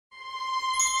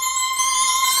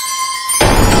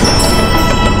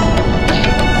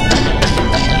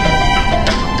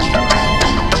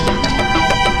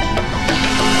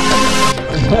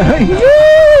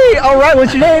Yay! All right,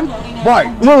 what's your name? Bart.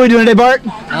 What are we doing today, Bart?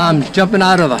 I'm jumping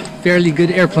out of a fairly good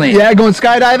airplane. Yeah, going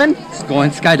skydiving?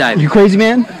 Going skydiving. You crazy,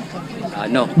 man?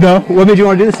 No. No? What made you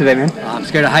want to do this today, man? I'm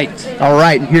scared of heights. All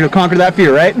right, here to conquer that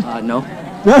fear, right? No.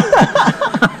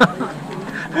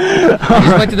 I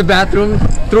just went to the bathroom,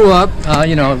 threw up,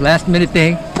 you know, last minute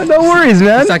thing. No worries,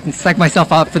 man. So I can psych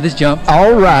myself out for this jump.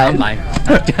 All right. I'm fine.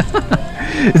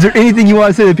 Is there anything you want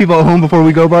to say to the people at home before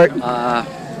we go, Bart?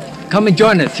 Come and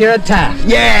join us here at Taft.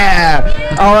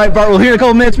 Yeah! All right, Bart, well, here in a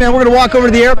couple minutes, man, we're going to walk over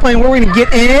to the airplane where we're going to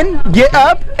get in, get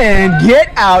up, and get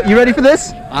out. You ready for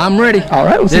this? I'm ready. All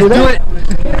right, we'll see you Let's then. do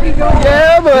it. Here we go.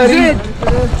 Yeah, buddy. That's it.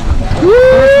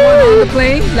 First one on the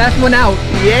plane, last one out.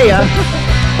 Yeah.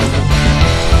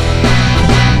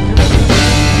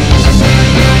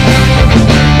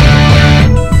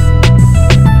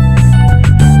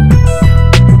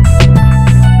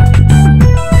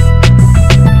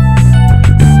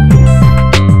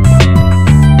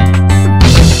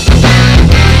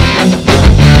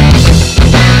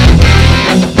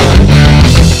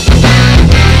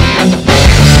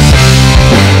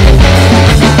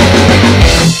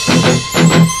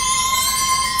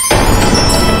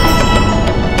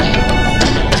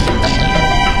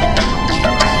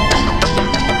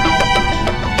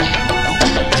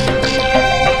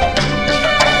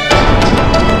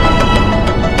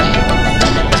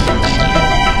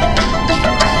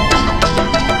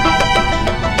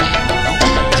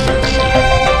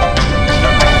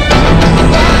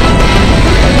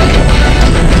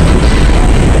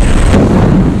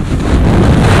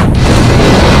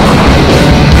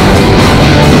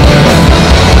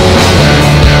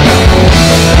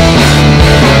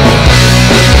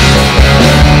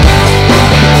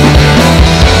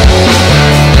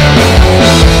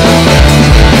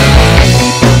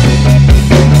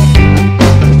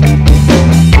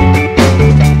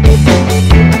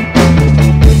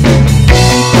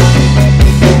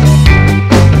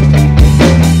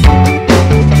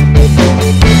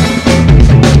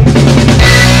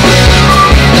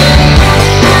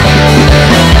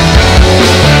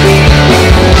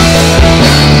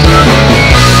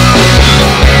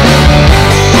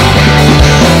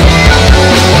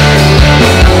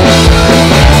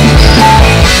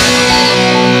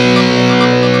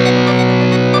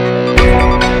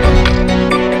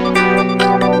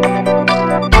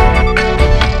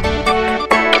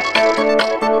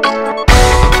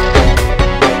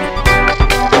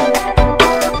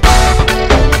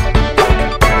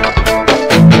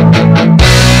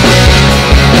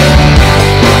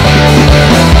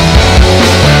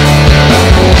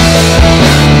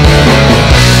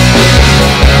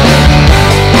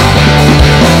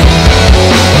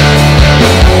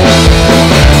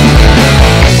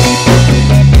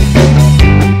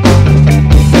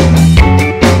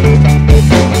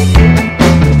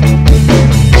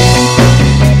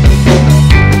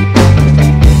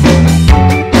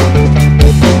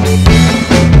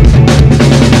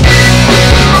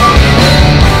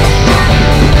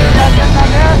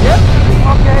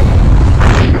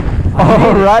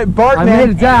 All right, Bart, I man. made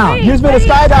it down. He's been a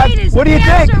skydive. What do you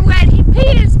think? He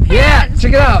peed his pants. Yeah,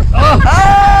 check it out. Oh.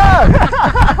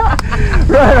 Ah!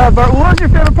 Right on, Bart. What was your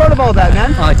favorite part of all that,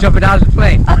 man? Jumping out of the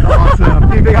plane. Awesome. Give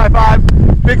me a big high five.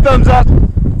 Big thumbs up.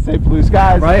 Say blue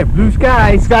skies. Right, blue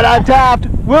skies. Skydive Taft.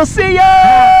 We'll see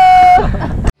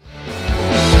ya!